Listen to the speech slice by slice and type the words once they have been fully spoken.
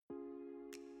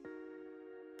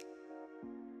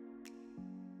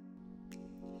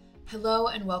Hello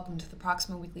and welcome to the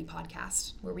Proxima Weekly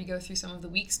Podcast, where we go through some of the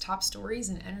week's top stories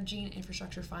in energy and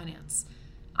infrastructure finance.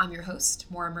 I'm your host,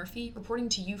 Maura Murphy, reporting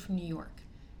to you from New York.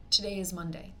 Today is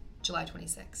Monday, July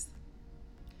 26th.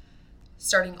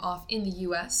 Starting off in the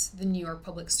U.S., the New York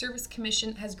Public Service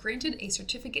Commission has granted a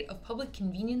Certificate of Public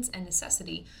Convenience and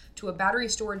Necessity to a battery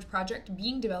storage project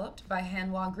being developed by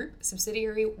Hanwha Group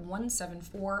subsidiary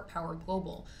 174 Power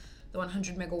Global. The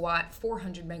 100 megawatt,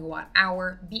 400 megawatt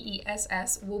hour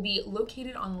BESS will be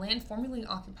located on land formerly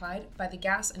occupied by the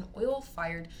gas and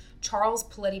oil-fired Charles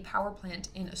Paletti Power Plant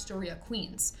in Astoria,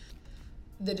 Queens.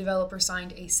 The developer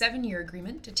signed a 7-year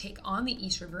agreement to take on the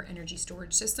East River Energy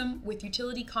Storage System with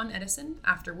utility Con Edison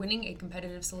after winning a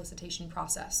competitive solicitation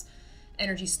process.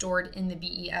 Energy stored in the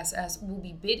BESS will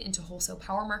be bid into wholesale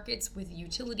power markets with the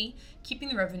utility keeping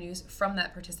the revenues from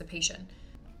that participation.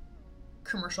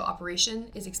 Commercial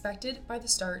operation is expected by the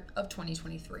start of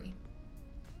 2023.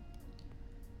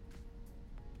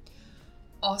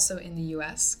 Also in the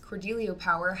U.S., Cordelio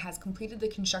Power has completed the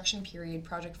construction period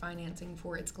project financing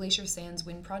for its Glacier Sands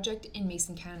wind project in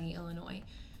Mason County, Illinois.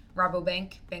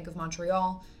 Rabobank, Bank of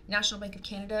Montreal, National Bank of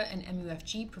Canada, and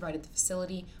MUFG provided the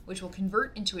facility, which will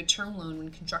convert into a term loan when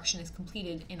construction is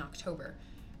completed in October.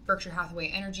 Berkshire Hathaway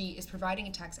Energy is providing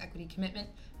a tax equity commitment,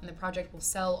 and the project will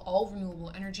sell all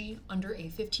renewable energy under a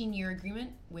 15-year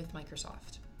agreement with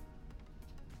Microsoft.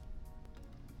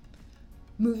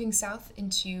 Moving south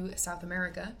into South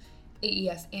America,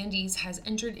 AES Andes has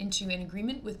entered into an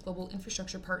agreement with Global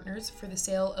Infrastructure Partners for the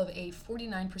sale of a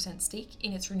 49% stake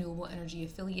in its renewable energy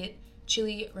affiliate,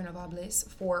 Chile Renovables,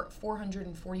 for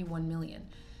 $441 million.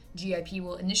 GIP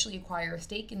will initially acquire a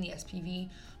stake in the SPV,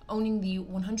 owning the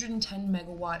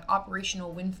 110-megawatt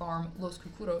operational wind farm Los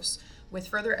Cucuros, with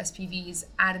further SPVs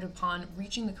added upon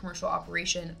reaching the commercial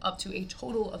operation up to a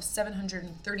total of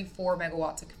 734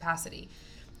 megawatts of capacity.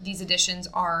 These additions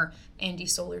are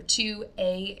Andes Solar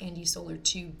 2A, Andes Solar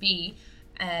 2B,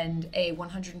 and a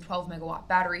 112-megawatt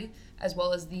battery, as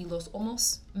well as the Los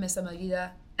Olmos, Mesa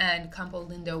Medida, and Campo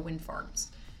Lindo wind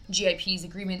farms. GIP's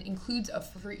agreement includes a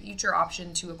future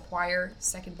option to acquire a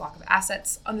second block of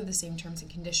assets under the same terms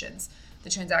and conditions. The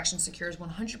transaction secures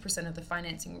 100% of the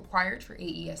financing required for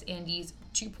AES Andes'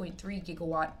 2.3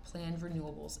 gigawatt planned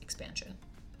renewables expansion.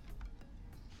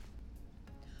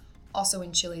 Also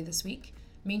in Chile this week,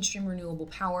 Mainstream Renewable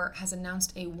Power has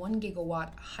announced a 1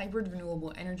 gigawatt hybrid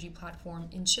renewable energy platform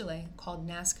in Chile called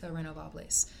Nazca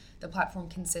Renovables. The platform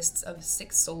consists of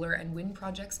 6 solar and wind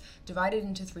projects divided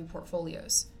into 3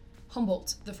 portfolios.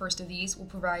 Humboldt, the first of these, will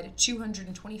provide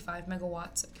 225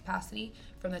 megawatts of capacity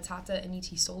from the Tata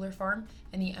Aniti solar farm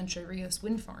and the Entre Rios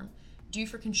wind farm, due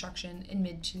for construction in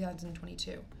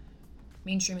mid-2022.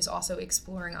 Mainstream is also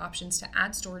exploring options to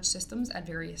add storage systems at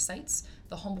various sites.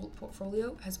 The Humboldt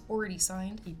portfolio has already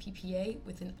signed a PPA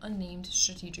with an unnamed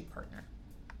strategic partner.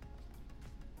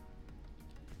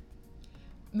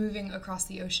 Moving across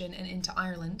the ocean and into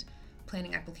Ireland,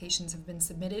 planning applications have been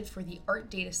submitted for the Art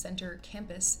Data Centre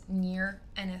campus near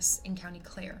Ennis in County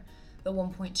Clare. The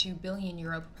 €1.2 billion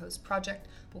proposed project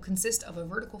will consist of a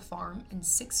vertical farm and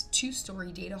 6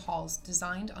 two-story data halls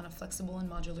designed on a flexible and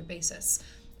modular basis.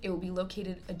 It will be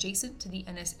located adjacent to the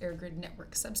Ennis Airgrid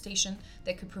Network substation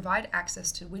that could provide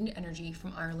access to wind energy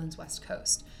from Ireland's west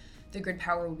coast. The grid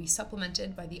power will be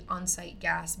supplemented by the on-site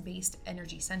gas-based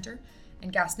energy centre,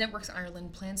 and Gas Networks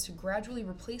Ireland plans to gradually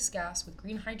replace gas with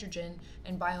green hydrogen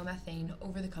and biomethane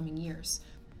over the coming years.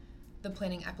 The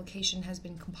planning application has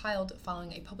been compiled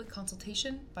following a public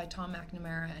consultation by Tom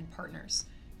McNamara and partners.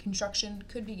 Construction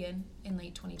could begin in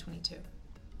late 2022.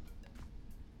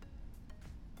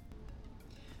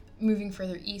 Moving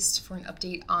further east for an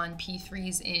update on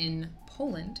P3s in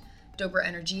Poland, Dobra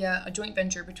Energia, a joint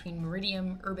venture between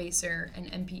Meridiam, Urbacer,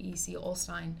 and MPEC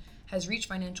Olsztyn, has reached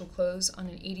financial close on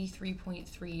an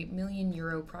 €83.3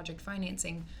 million project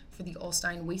financing for the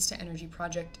Olsztyn Waste-to-Energy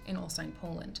project in Olsztyn,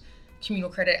 Poland. Communal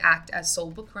Credit act as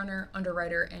sole bookrunner,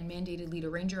 underwriter, and mandated lead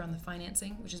arranger on the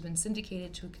financing, which has been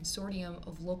syndicated to a consortium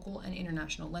of local and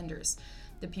international lenders.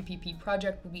 The PPP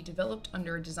project will be developed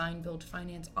under a design, build,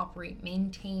 finance, operate,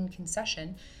 maintain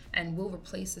concession and will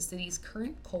replace the city's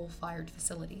current coal-fired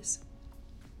facilities.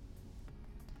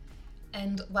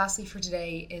 And lastly for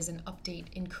today is an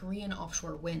update in Korean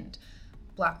offshore wind.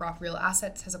 BlackRock Real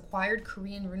Assets has acquired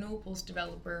Korean renewables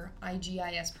developer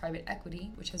IGIS Private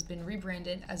Equity, which has been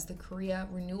rebranded as the Korea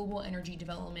Renewable Energy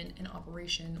Development and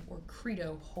Operation, or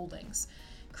CREDO Holdings.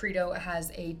 CREDO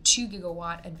has a 2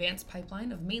 gigawatt advanced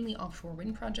pipeline of mainly offshore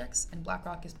wind projects, and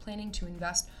BlackRock is planning to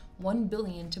invest $1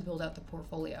 billion to build out the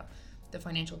portfolio. The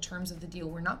financial terms of the deal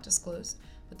were not disclosed,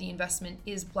 but the investment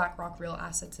is BlackRock Real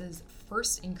Assets'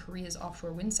 first in Korea's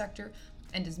offshore wind sector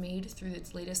and is made through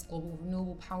its latest global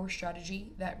renewable power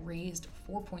strategy that raised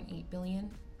 $4.8 billion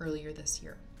earlier this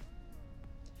year.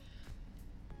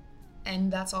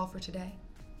 And that's all for today.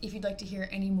 If you'd like to hear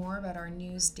any more about our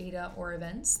news, data, or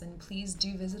events, then please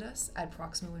do visit us at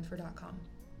proximoinfo.com.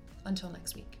 Until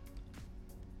next week.